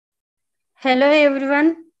Hello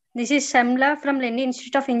everyone, this is SHARMILA from Lendi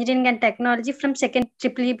Institute of Engineering and Technology from 2nd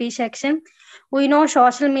EEB section. We know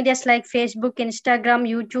social medias like Facebook, Instagram,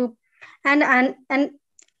 YouTube, and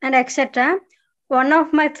etc. One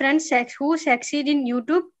of my friends who succeed in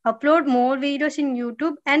YouTube upload more videos in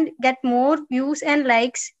YouTube and get more views and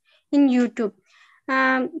likes in YouTube.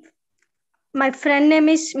 My friend name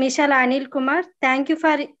is Mr.Anil Kumar. Thank you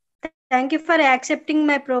for accepting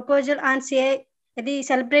my proposal and say the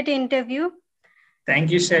celebrity interview.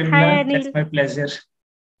 Thank you, Sharmila. Hi, Anil. That's my pleasure.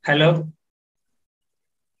 Hello.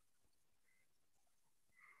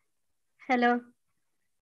 Hello.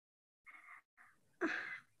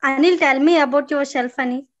 Anil, tell me about yourself,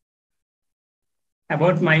 Anil.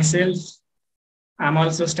 About myself, I'm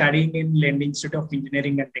also studying in Lendi Institute of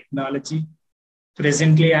Engineering and Technology.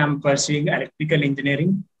 Presently, I'm pursuing electrical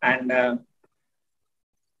engineering, and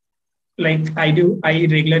I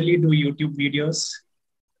regularly do YouTube videos.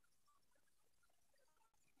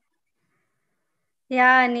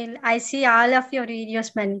 Yeah, Anil, I see all of your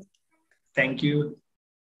videos, man. Thank you.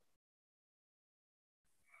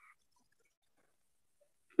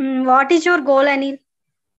 What is your goal, Anil?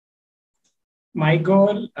 My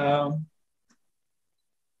goal, I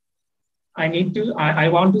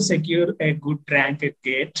want to secure a good rank at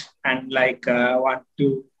GATE and want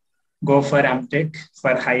to go for MTech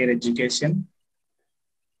for higher education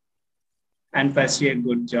and pursue a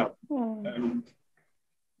good job. Good.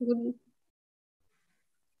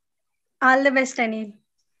 All the best, Anil.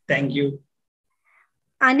 Thank you.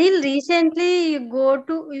 Anil, recently you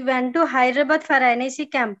went to Hyderabad for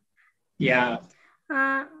NIC camp. Yeah.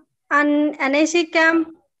 And NIC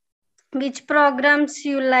camp, which programs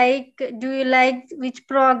you like? Do you like which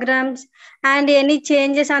programs? And any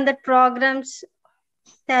changes on the programs?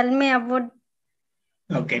 Tell me about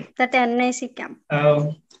that NIC camp.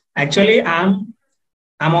 Actually, I'm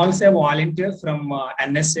also a volunteer from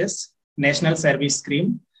NSS, National Service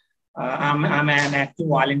Scheme. I'm an active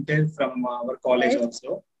volunteer from our college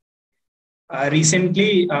also.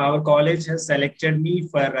 Recently, our college has selected me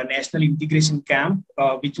for a national integration camp,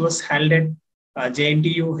 which was held at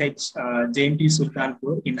JNTU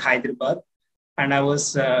Sultanpur in Hyderabad. And I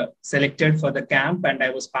was selected for the camp, and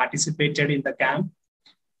I was participated in the camp.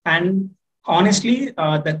 And honestly,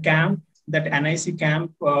 that NIC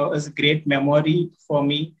camp was a great memory for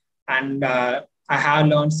me. And I have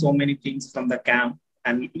learned so many things from the camp.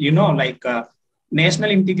 And, national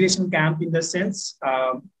integration camp in the sense,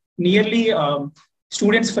 nearly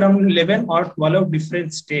students from 11 or 12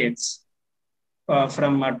 different states,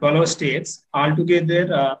 from 12 states,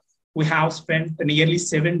 altogether, we have spent nearly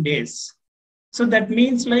 7 days. So that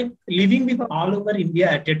means living with all over India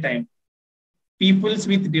at a time. Peoples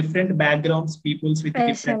with different backgrounds, peoples with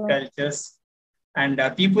different cultures, and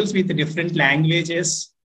peoples with different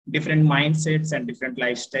languages, different mindsets, and different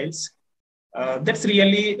lifestyles. That's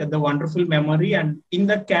really the wonderful memory. And in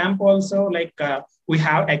the camp also, we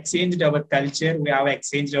have exchanged our culture, we have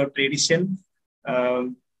exchanged our tradition.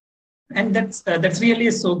 And that's really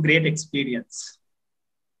a so great experience.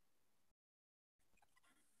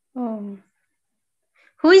 Oh.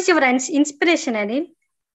 Who is your inspiration, Anil?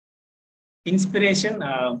 Inspiration,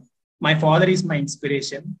 my father is my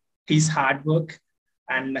inspiration. His hard work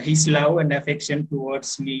and his love and affection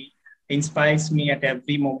towards me inspires me at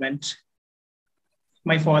every moment.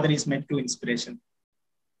 My father is my true inspiration.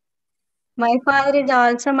 My father is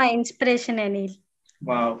also my inspiration, Anil.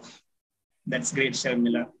 Wow, that's great,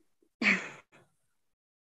 Sharmila.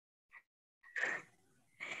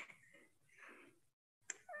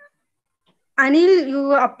 Anil, you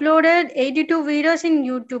uploaded 82 videos in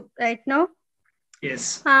YouTube right now.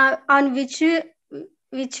 Yes. On which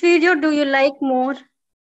video do you like more?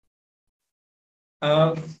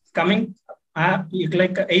 Coming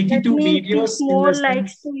like 82 videos. More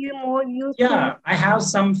likes to you, more views. Yeah, I have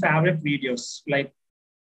some favorite videos. Like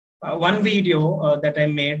one video that I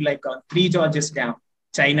made, Three Georges Dam,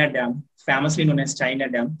 China Dam, famously known as China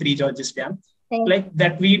Dam, Three Georges Dam. Like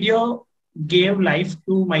that video gave life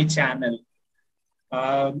to my channel.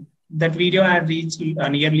 That video had reached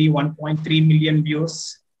nearly 1.3 million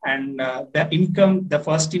views. And the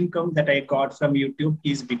first income that I got from YouTube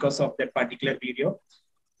is because of that particular video.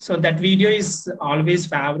 So that video is always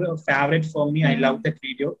favorite for me. I love that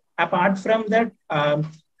video. Apart from that,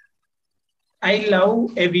 I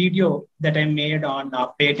love a video that I made on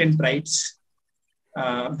patent rights.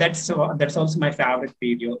 That's also my favorite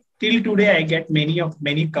video. Till today, I get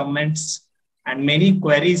many comments and many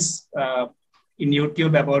queries in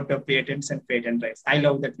YouTube about the patents and patent rights. I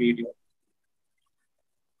love that video.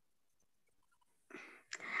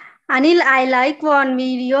 Anil, I like one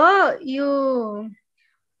video.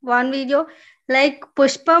 one video like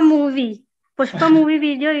Pushpa movie. Pushpa movie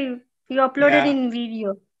video you uploaded Yeah. in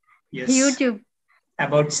video. Yes. YouTube.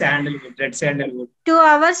 About sandalwood, red sandalwood. 2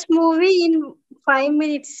 hours movie in 5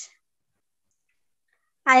 minutes.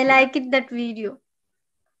 I Yeah. like it that video.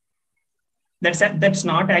 That's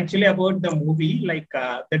not actually about the movie.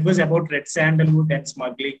 That was about red sandalwood and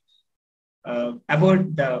smuggling.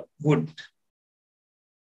 About the wood.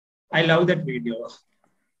 I love that video.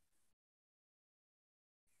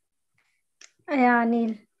 Yeah,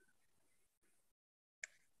 Anil.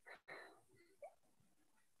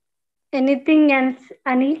 Anything else,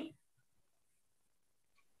 Anil?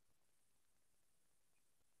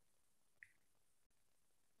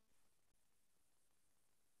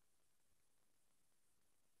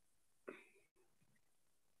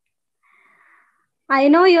 I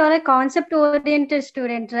know you're a concept oriented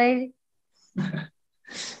student, right?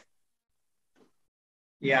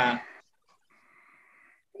 Yeah.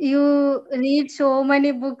 You read so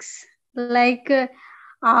many books, like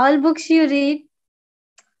all books you read,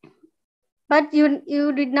 but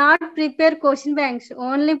you did not prepare question banks,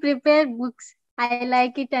 only prepare books. I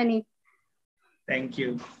like it, Anil. Thank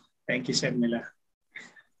you. Thank you, Sharmila.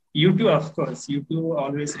 You too, of course. You too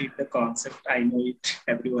always read the concept. I know it.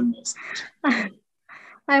 Everyone knows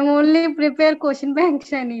I'm only prepare question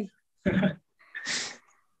banks, Anil. it.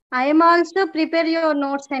 I am also prepare your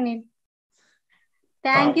notes, Anil.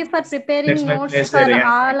 Thank Wow, you for that's preparing my notes pleasure. for Yeah,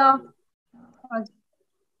 all thank of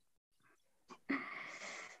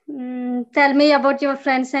you. us. Tell me about your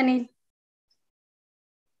friends, Anil.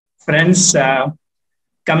 Friends,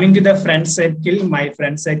 coming to the friend circle, my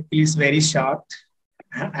friend circle is very short,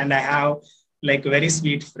 and I have like very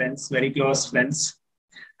sweet friends, very close friends,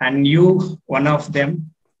 and you, one of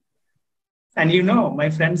them. And my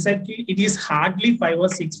friend circle, it is hardly 5 or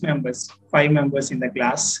 6 members, 5 members in the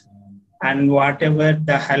class. And whatever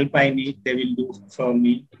the help I need, they will do for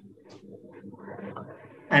me.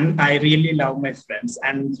 And I really love my friends.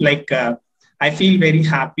 And I feel very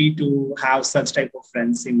happy to have such type of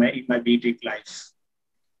friends in my BTech life.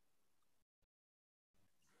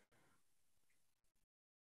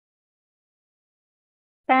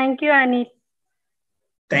 Thank you, Anil,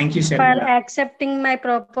 Thank you, for Sharmila. accepting my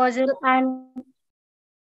proposal and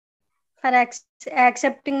for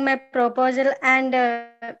accepting my proposal and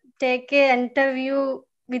take a interview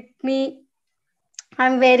with me.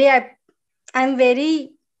 I'm very, I'm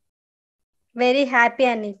very happy,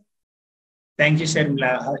 Anil. Thank you,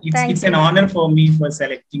 Sharmila. It's Thank an you. honor for me for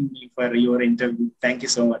selecting me for your interview. Thank you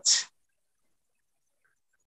so much.